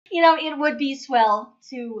it would be swell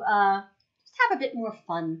to just have a bit more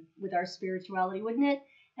fun with our spirituality, wouldn't it?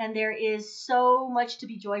 And there is so much to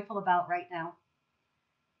be joyful about right now.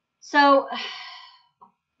 So,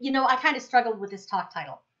 I kind of struggled with this talk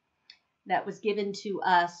title that was given to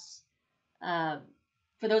us.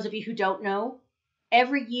 For those of you who don't know,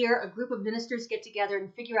 every year a group of ministers get together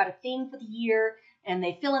and figure out a theme for the year, and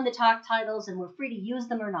they fill in the talk titles, and we're free to use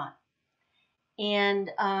them or not.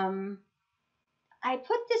 And I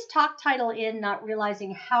put this talk title in not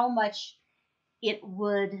realizing how much it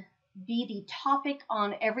would be the topic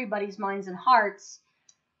on everybody's minds and hearts,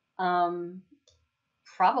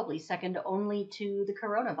 probably second only to the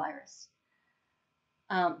coronavirus.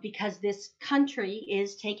 Because this country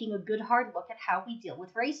is taking a good hard look at how we deal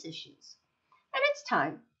with race issues. And it's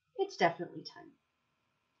time. It's definitely time.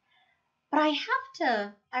 But I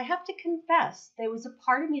have to confess, there was a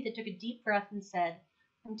part of me that took a deep breath and said,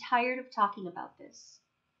 I'm tired of talking about this.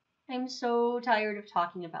 I'm so tired of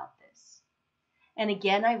talking about this. And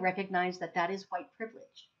again, I recognize that that is white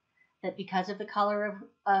privilege. That because of the color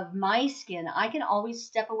of my skin, I can always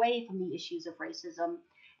step away from the issues of racism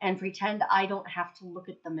and pretend I don't have to look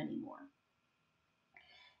at them anymore.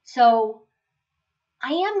 So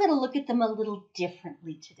I am going to look at them a little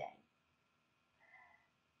differently today.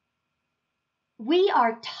 We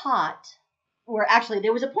are taught, or actually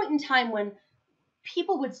there was a point in time when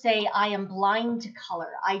people would say, I am blind to color.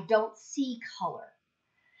 I don't see color.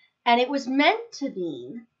 And it was meant to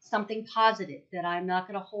mean something positive, that I'm not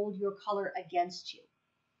going to hold your color against you.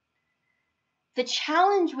 The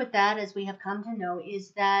challenge with that, as we have come to know,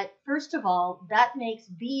 is that, first of all, that makes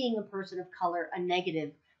being a person of color a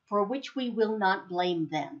negative for which we will not blame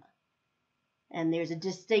them. And there's a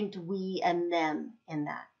distinct we and them in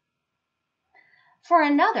that. For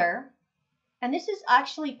another, and this is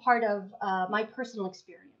actually part of my personal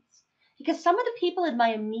experience, because some of the people in my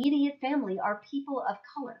immediate family are people of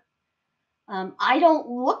color. I don't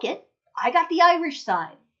look it. I got the Irish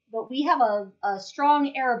side, but we have a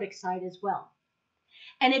strong Arabic side as well.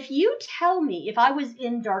 And if you tell me, if I was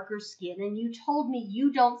in darker skin and you told me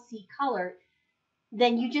you don't see color,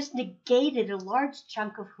 then you just negated a large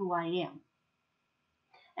chunk of who I am.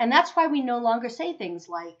 And that's why we no longer say things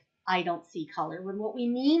like, I don't see color, when what we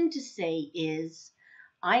mean to say is,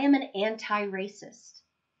 I am an anti-racist.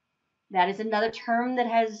 That is another term that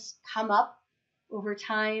has come up over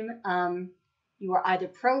time. You are either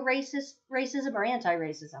pro-racism or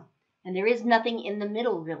anti-racism. And there is nothing in the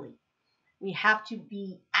middle, really. We have to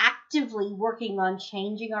be actively working on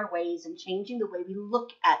changing our ways and changing the way we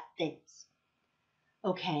look at things.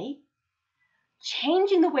 Okay?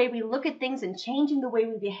 Changing the way we look at things and changing the way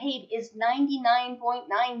we behave is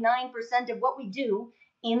 99.99% of what we do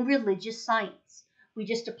in religious science. We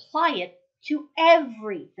just apply it to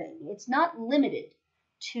everything. It's not limited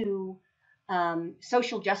to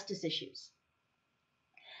social justice issues.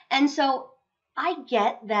 And so I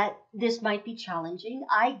get that this might be challenging.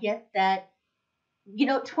 I get that,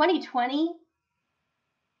 2020,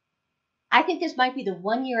 I think this might be the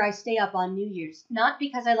one year I stay up on New Year's. Not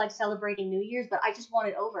because I like celebrating New Year's, but I just want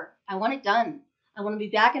it over. I want it done. I want to be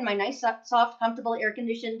back in my nice, soft, comfortable,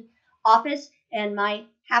 air-conditioned office and my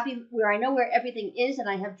happy, where I know where everything is, and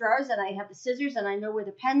I have drawers, and I have the scissors, and I know where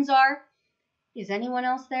the pens are. Is anyone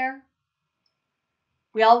else there?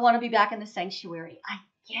 We all want to be back in the sanctuary. I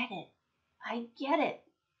get it. I get it.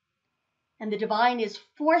 And the divine is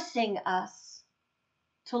forcing us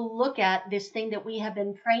to look at this thing that we have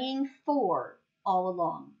been praying for all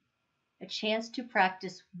along, a chance to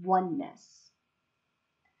practice oneness.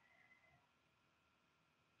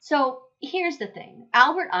 So here's the thing.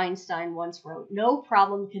 Albert Einstein once wrote, no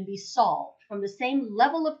problem can be solved from the same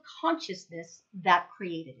level of consciousness that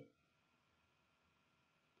created it.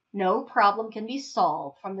 No problem can be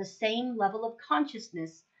solved from the same level of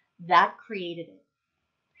consciousness that created it.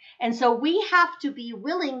 And so we have to be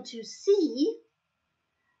willing to see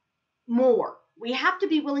more. We have to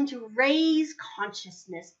be willing to raise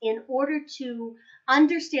consciousness in order to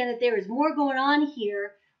understand that there is more going on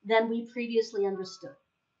here than we previously understood.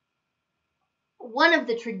 One of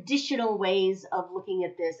the traditional ways of looking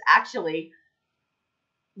at this, actually,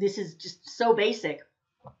 this is just so basic.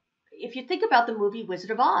 If you think about the movie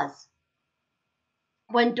Wizard of Oz,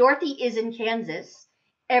 when Dorothy is in Kansas,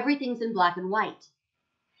 everything's in black and white.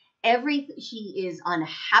 She is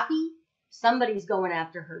unhappy. Somebody's going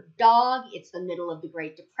after her dog. It's the middle of the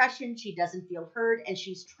Great Depression. She doesn't feel heard, and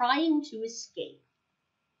she's trying to escape.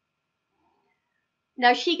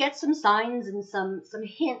 Now, she gets some signs and some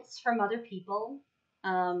hints from other people.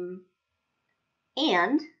 And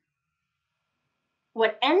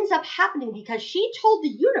what ends up happening, because she told the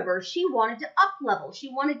universe she wanted to up level, she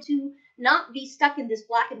wanted to not be stuck in this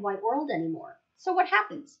black and white world anymore. So what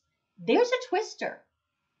happens? There's a twister.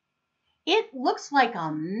 It looks like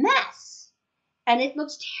a mess, and it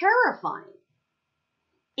looks terrifying.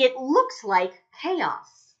 It looks like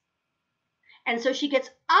chaos. And so she gets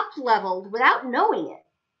up leveled without knowing it.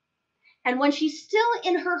 And when she's still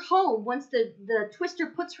in her home, once the twister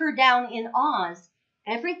puts her down in Oz,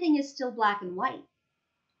 everything is still black and white.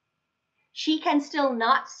 She can still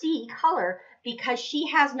not see color because she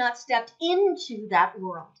has not stepped into that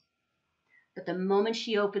world. But the moment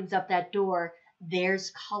she opens up that door,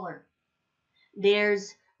 there's color.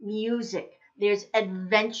 There's music. There's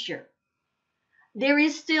adventure. There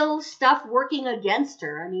is still stuff working against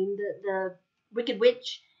her. I mean, the Wicked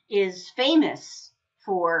Witch is famous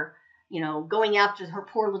for, going after her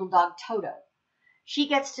poor little dog Toto. She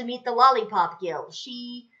gets to meet the Lollipop Guild.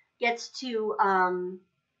 She gets to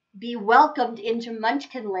be welcomed into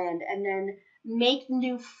Munchkinland and then make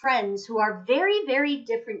new friends who are very, very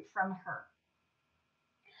different from her.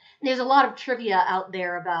 There's a lot of trivia out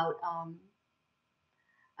there about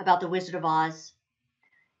the Wizard of Oz.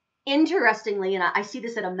 Interestingly, and I see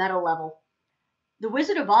this at a meta level, the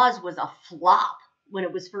Wizard of Oz was a flop when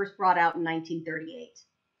it was first brought out in 1938.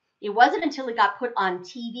 It wasn't until it got put on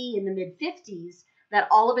TV in the mid-50s that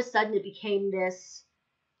all of a sudden it became this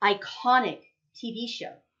iconic TV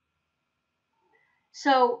show.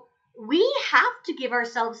 So we have to give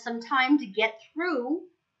ourselves some time to get through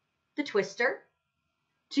the twister,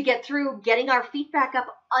 to get through getting our feet back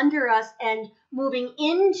up under us and moving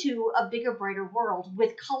into a bigger, brighter world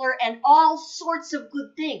with color and all sorts of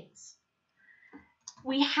good things.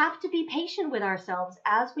 We have to be patient with ourselves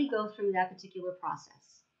as we go through that particular process.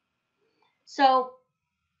 So,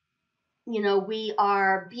 we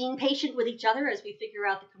are being patient with each other as we figure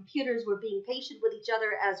out the computers. We're being patient with each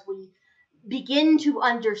other as we begin to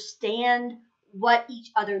understand what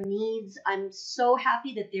each other needs. I'm so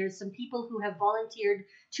happy that there's some people who have volunteered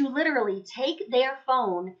to literally take their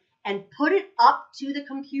phone and put it up to the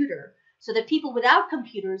computer so that people without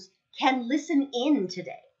computers can listen in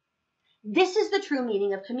today. This is the true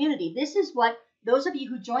meaning of community. This is what those of you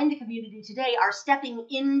who joined the community today are stepping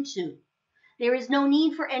into. There is no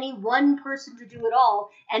need for any one person to do it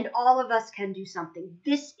all, and all of us can do something.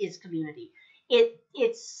 This is community.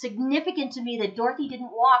 It's significant to me that Dorothy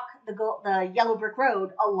didn't walk the yellow brick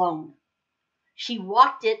road alone. She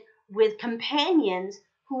walked it with companions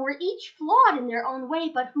who were each flawed in their own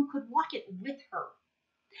way, but who could walk it with her.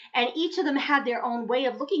 And each of them had their own way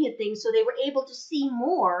of looking at things, so they were able to see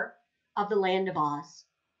more of the land of Oz.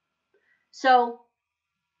 So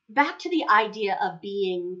back to the idea of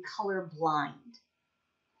being colorblind.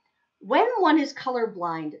 When one is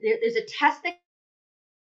colorblind, there's a test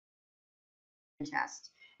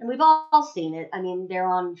and we've all seen it. I mean, they're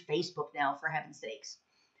on Facebook now, for heaven's sakes.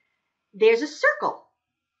 There's a circle,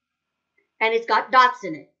 and it's got dots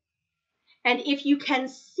in it. And if you can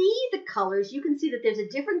see the colors, you can see that there's a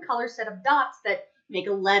different color set of dots that make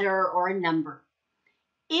a letter or a number.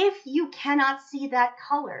 If you cannot see that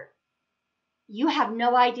color, you have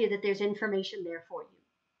no idea that there's information there for you.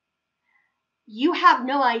 You have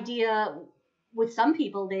no idea. With some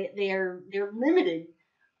people, they're limited,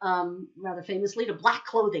 rather famously, to black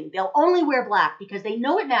clothing. They'll only wear black because they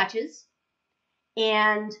know it matches,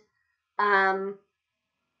 and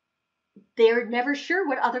they're never sure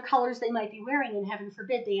what other colors they might be wearing, and heaven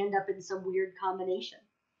forbid they end up in some weird combination.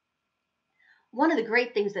 One of the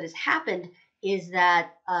great things that has happened is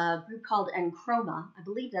that a group called Enchroma, I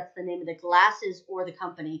believe that's the name of the glasses or the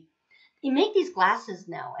company, they make these glasses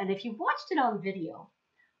now, and if you watched it on video,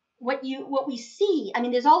 what we see, I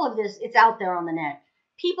mean, there's all of this, it's out there on the net.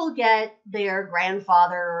 People get their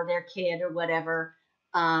grandfather or their kid or whatever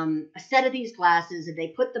a set of these glasses, and they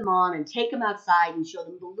put them on and take them outside and show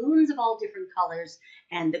them balloons of all different colors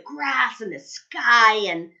and the grass and the sky,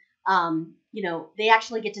 and they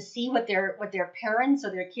actually get to see what their parents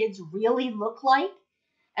or their kids really look like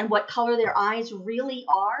and what color their eyes really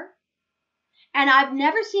are. And I've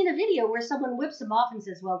never seen a video where someone whips them off and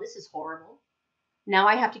says, well, this is horrible. Now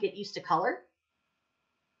I have to get used to color.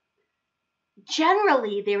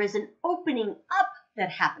 Generally, there is an opening up that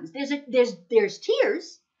happens. There's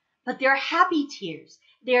tears, but they're happy tears.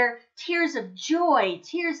 They're tears of joy,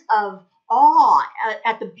 tears of awe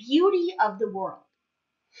at the beauty of the world.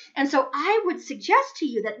 And so I would suggest to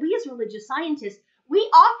you that we as religious scientists, we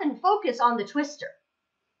often focus on the twister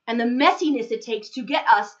and the messiness it takes to get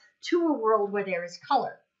us to a world where there is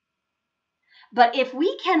color. But if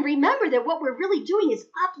we can remember that what we're really doing is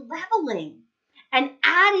up-leveling and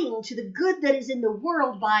adding to the good that is in the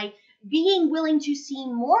world by being willing to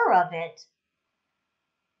see more of it,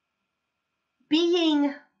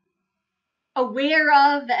 being aware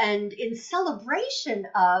of and in celebration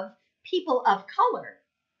of people of color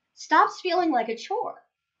stops feeling like a chore.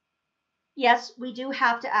 Yes, we do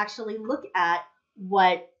have to actually look at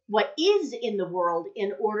what is in the world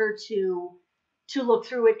in order to look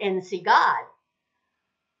through it and see God.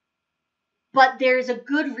 But there's a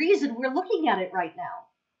good reason we're looking at it right now.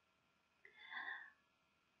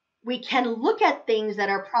 We can look at things that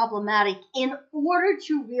are problematic in order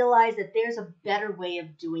to realize that there's a better way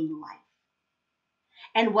of doing life.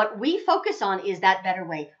 And what we focus on is that better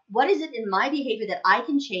way. What is it in my behavior that I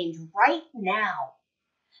can change right now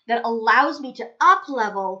that allows me to up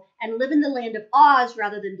level and live in the land of Oz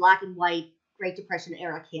rather than black and white Great Depression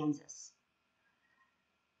era Kansas?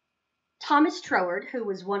 Thomas Troward, who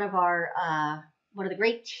was one of the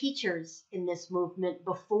great teachers in this movement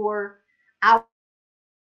before our,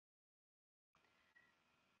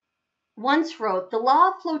 once wrote, "The law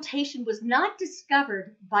of flotation was not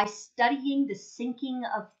discovered by studying the sinking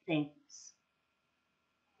of things."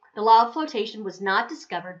 The law of flotation was not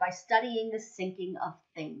discovered by studying the sinking of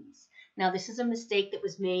things. Now, this is a mistake that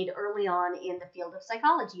was made early on in the field of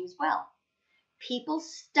psychology as well. People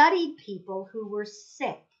studied people who were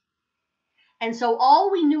sick. And so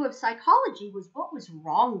all we knew of psychology was what was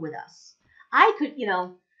wrong with us. I could,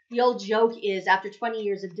 the old joke is after 20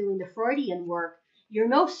 years of doing the Freudian work, you're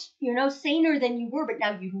no saner than you were, but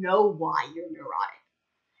now you know why you're neurotic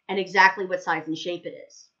and exactly what size and shape it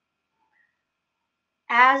is.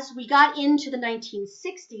 As we got into the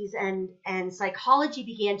 1960s and psychology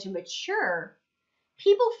began to mature,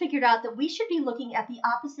 people figured out that we should be looking at the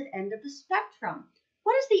opposite end of the spectrum.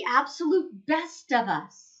 What is the absolute best of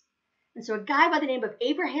us? And so a guy by the name of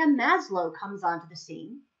Abraham Maslow comes onto the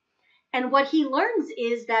scene. And what he learns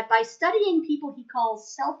is that by studying people he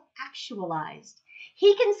calls self-actualized,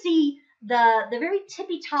 he can see the very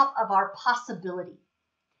tippy top of our possibility.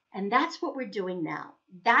 And that's what we're doing now.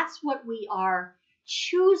 That's what we are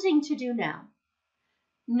choosing to do now.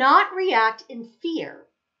 Not react in fear,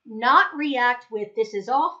 not react with this is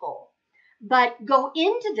awful, but go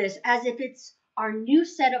into this as if it's our new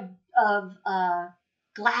set of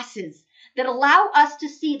glasses that allow us to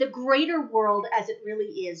see the greater world as it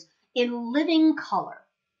really is in living color.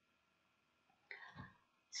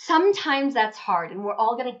 Sometimes that's hard, and we're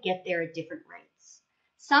all going to get there at different rates.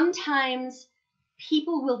 Sometimes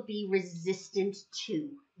people will be resistant to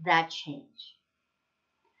that change.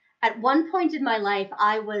 At one point in my life,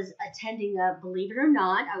 I was attending believe it or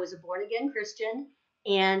not, I was a born-again Christian,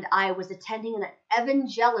 and I was attending an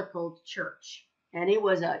evangelical church, and it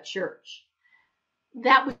was a church.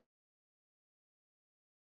 That was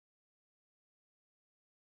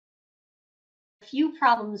a few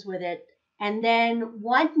problems with it, and then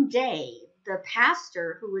one day, the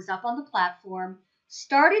pastor who was up on the platform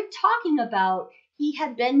started talking about he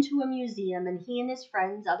had been to a museum, and he and his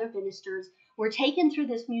friends, other ministers, were taken through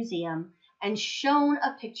this museum and shown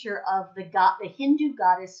a picture of the Hindu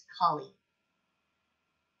goddess Kali.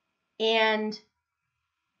 And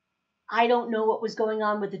I don't know what was going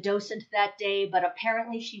on with the docent that day, but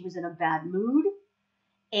apparently she was in a bad mood.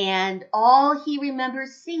 And all he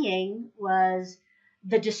remembers seeing was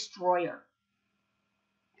the destroyer.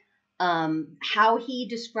 How he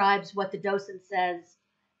describes what the docent says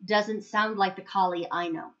doesn't sound like the Kali I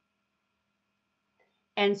know.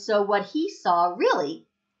 And so what he saw really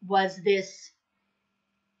was this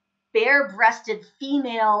bare-breasted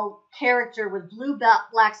female character with blue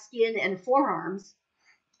black skin and forearms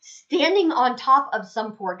standing on top of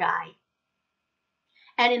some poor guy.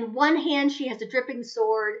 And in one hand she has a dripping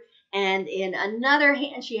sword, and in another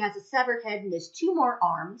hand she has a severed head, and there's two more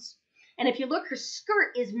arms. And if you look, her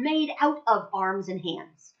skirt is made out of arms and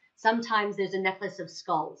hands. Sometimes there's a necklace of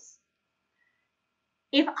skulls.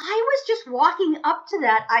 If I was just walking up to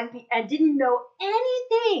that and didn't know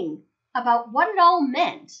anything about what it all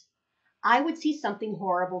meant, I would see something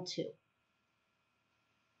horrible too.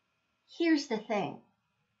 Here's the thing.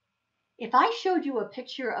 If I showed you a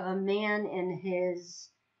picture of a man who's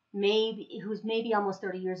maybe almost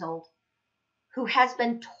 30 years old, who has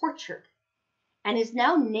been tortured and is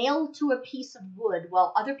now nailed to a piece of wood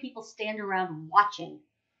while other people stand around watching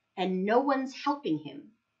and no one's helping him,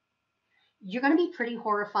 you're going to be pretty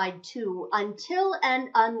horrified too, until and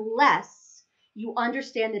unless you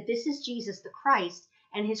understand that this is Jesus the Christ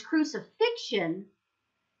and his crucifixion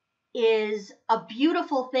is a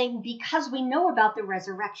beautiful thing because we know about the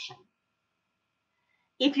resurrection.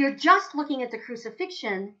 If you're just looking at the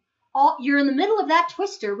crucifixion, you're in the middle of that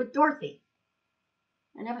twister with Dorothy.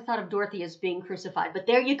 I never thought of Dorothy as being crucified, but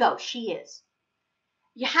there you go, she is.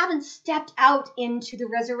 You haven't stepped out into the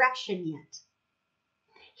resurrection yet.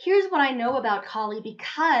 Here's what I know about Kali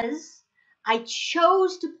because I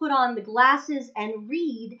chose to put on the glasses and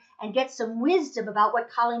read and get some wisdom about what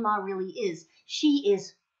Kali Ma really is. She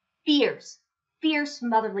is fierce, fierce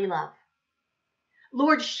motherly love.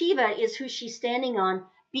 Lord Shiva is who she's standing on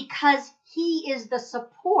because he is the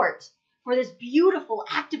support for this beautiful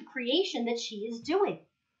act of creation that she is doing.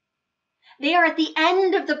 They are at the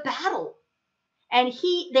end of the battle, and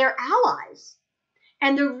they're allies.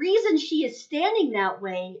 And the reason she is standing that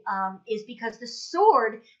way is because the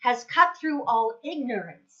sword has cut through all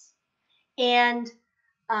ignorance. And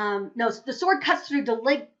no, the sword cuts through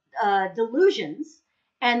delusions,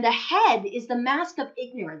 and the head is the mask of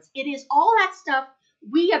ignorance. It is all that stuff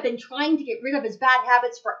we have been trying to get rid of as bad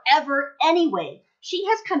habits forever anyway. She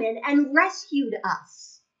has come in and rescued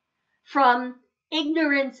us from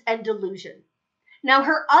ignorance and delusion. Now,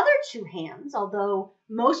 her other two hands, although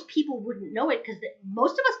most people wouldn't know it because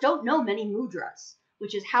most of us don't know many mudras,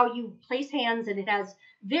 which is how you place hands, and it has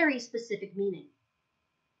very specific meaning.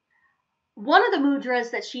 One of the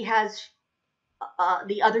mudras that she has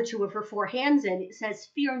the other two of her four hands in, it says,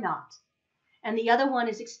 "Fear not." And the other one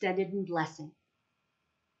is extended in blessing.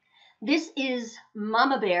 This is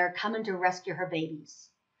Mama Bear coming to rescue her babies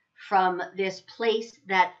from this place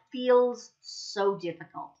that feels so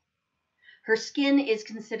difficult. Her skin is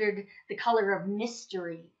considered the color of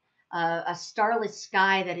mystery, a starless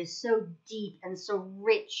sky that is so deep and so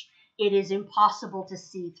rich it is impossible to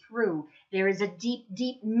see through. There is a deep,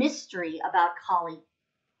 deep mystery about Kali.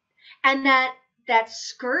 And that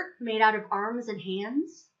skirt made out of arms and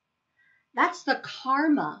hands, that's the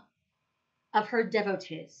karma of her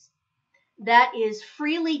devotees. That is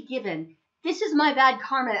freely given. This is my bad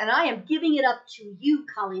karma, and I am giving it up to you,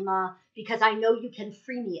 Kali Ma, because I know you can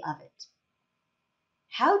free me of it.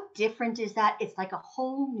 How different is that? It's like a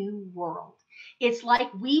whole new world. It's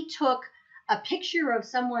like we took a picture of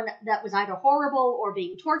someone that was either horrible or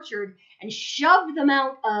being tortured and shoved them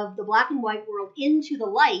out of the black and white world into the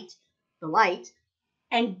light,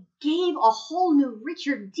 and gave a whole new,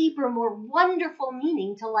 richer, deeper, more wonderful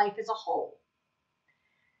meaning to life as a whole.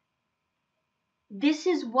 This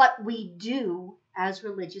is what we do as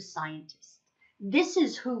religious scientists. This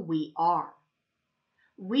is who we are.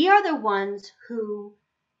 We are the ones who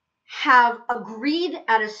have agreed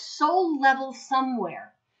at a soul level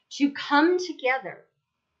somewhere to come together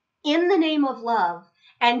in the name of love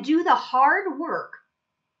and do the hard work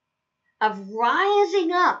of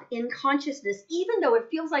rising up in consciousness, even though it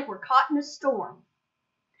feels like we're caught in a storm,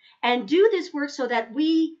 and do this work so that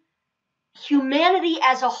we, humanity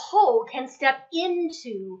as a whole, can step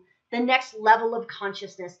into the next level of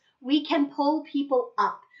consciousness. We can pull people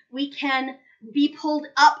up. We can be pulled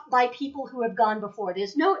up by people who have gone before.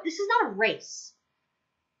 This is not a race.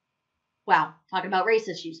 Wow, talking about race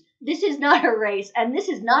issues. This is not a race, and this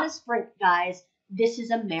is not a sprint, guys. This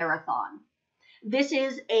is a marathon. This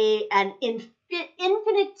is an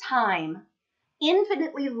infinite time,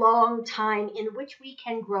 infinitely long time in which we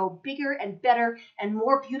can grow bigger and better and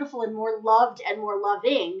more beautiful and more loved and more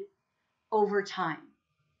loving over time.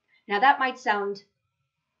 Now that might sound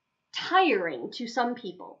tiring to some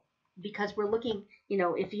people because we're looking,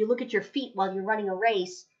 if you look at your feet while you're running a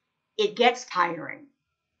race, it gets tiring.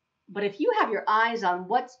 But if you have your eyes on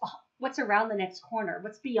what's around the next corner,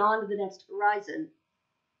 what's beyond the next horizon,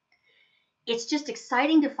 it's just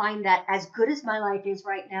exciting to find that as good as my life is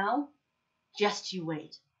right now, just you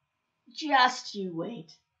wait. Just you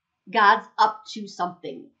wait. God's up to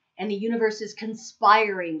something, and the universe is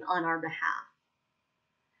conspiring on our behalf.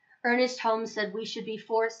 Ernest Holmes said we should be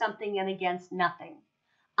for something and against nothing.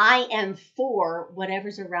 I am for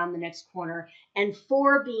whatever's around the next corner and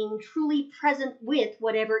for being truly present with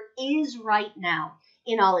whatever is right now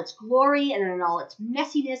in all its glory and in all its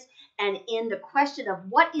messiness and in the question of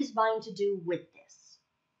what is mine to do with this.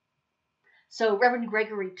 So Reverend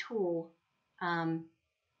Gregory Toole, I'm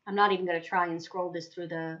not even going to try and scroll this through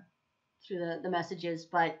the messages,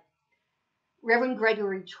 but Reverend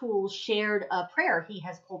Gregory Toole shared a prayer he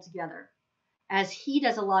has pulled together as he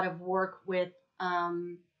does a lot of work with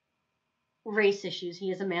race issues. He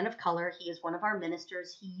is a man of color. He is one of our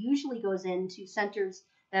ministers. He usually goes into centers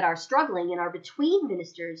that are struggling and are between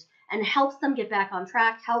ministers and helps them get back on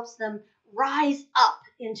track, helps them rise up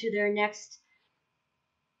into their next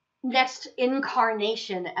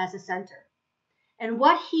incarnation as a center. And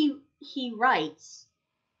what he writes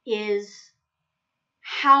is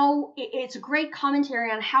how it's a great commentary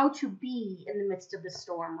on how to be in the midst of the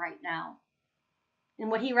storm right now. And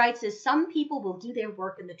what he writes is, some people will do their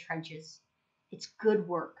work in the trenches. It's good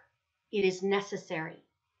work. It is necessary.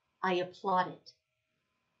 I applaud it.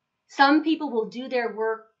 Some people will do their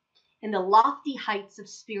work in the lofty heights of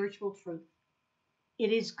spiritual truth.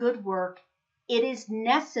 It is good work. It is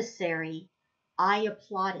necessary. I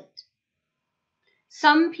applaud it.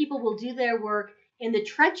 Some people will do their work in the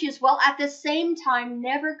trenches while at the same time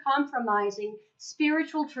never compromising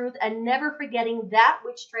spiritual truth and never forgetting that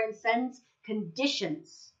which transcends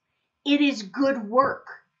conditions. It is good work.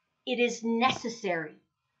 It is necessary.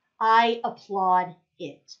 I applaud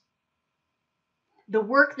it. The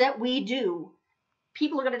work that we do,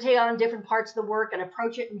 people are going to take on different parts of the work and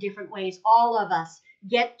approach it in different ways. All of us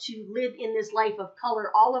get to live in this life of color.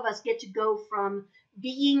 All of us get to go from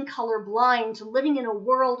being colorblind to living in a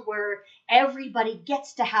world where everybody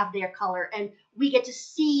gets to have their color, and we get to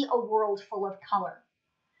see a world full of color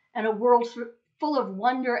and a world full of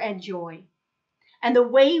wonder and joy. And the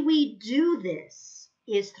way we do this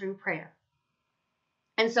is through prayer.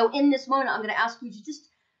 And so in this moment, I'm going to ask you to just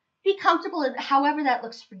be comfortable in however that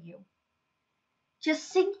looks for you.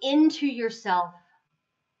 Just sink into yourself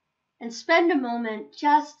and spend a moment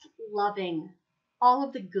just loving all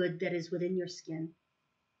of the good that is within your skin.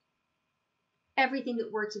 Everything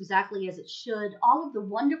that works exactly as it should, all of the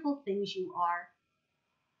wonderful things you are,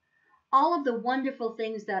 all of the wonderful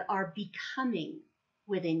things that are becoming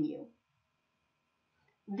within you.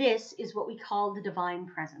 This is what we call the divine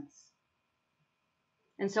presence.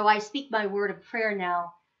 And so I speak my word of prayer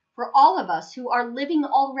now for all of us who are living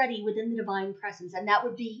already within the divine presence, and that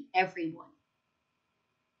would be everyone.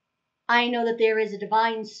 I know that there is a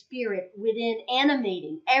divine spirit within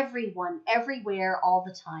animating everyone, everywhere, all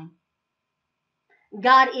the time.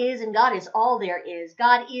 God is, and God is all there is.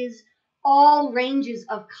 God is all ranges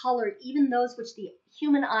of color, even those which the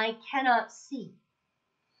human eye cannot see.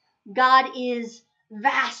 God is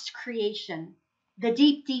vast creation, the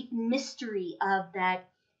deep, deep mystery of that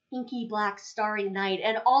inky black starry night,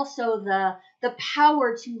 and also the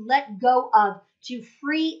power to let go of, to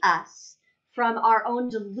free us from our own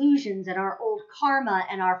delusions and our old karma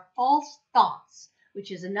and our false thoughts,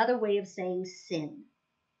 which is another way of saying sin.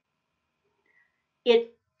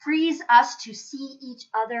 It frees us to see each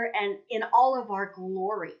other and in all of our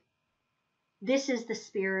glory. This is the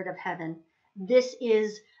spirit of heaven. This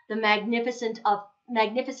is the magnificence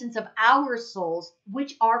of our souls,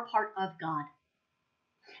 which are part of God.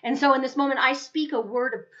 And so in this moment, I speak a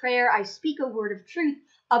word of prayer. I speak a word of truth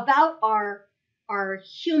about our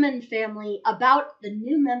human family, about the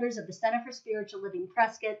new members of the Center for Spiritual Living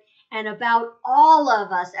Prescott, and about all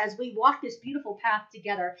of us as we walk this beautiful path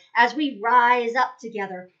together, as we rise up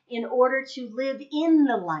together in order to live in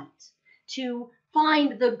the light, to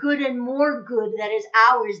find the good and more good that is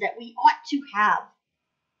ours, that we ought to have.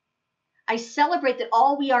 I celebrate that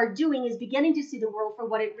all we are doing is beginning to see the world for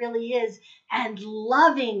what it really is and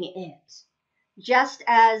loving it. Just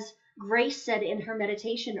as Grace said in her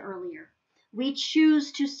meditation earlier, we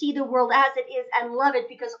choose to see the world as it is and love it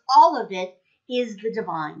because all of it is the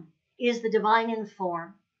divine in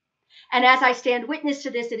form. And as I stand witness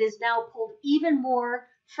to this, it is now pulled even more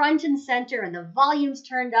front and center, and the volume's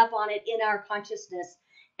turned up on it in our consciousness,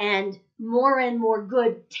 and more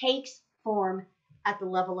good takes form at the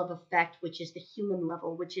level of effect, which is the human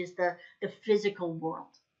level, which is the physical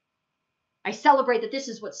world. I celebrate that this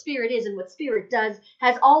is what spirit is and what spirit does,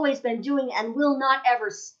 has always been doing, and will not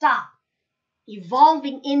ever stop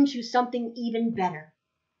evolving into something even better.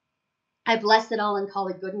 I bless it all and call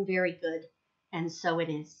it good and very good, and so it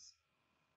is.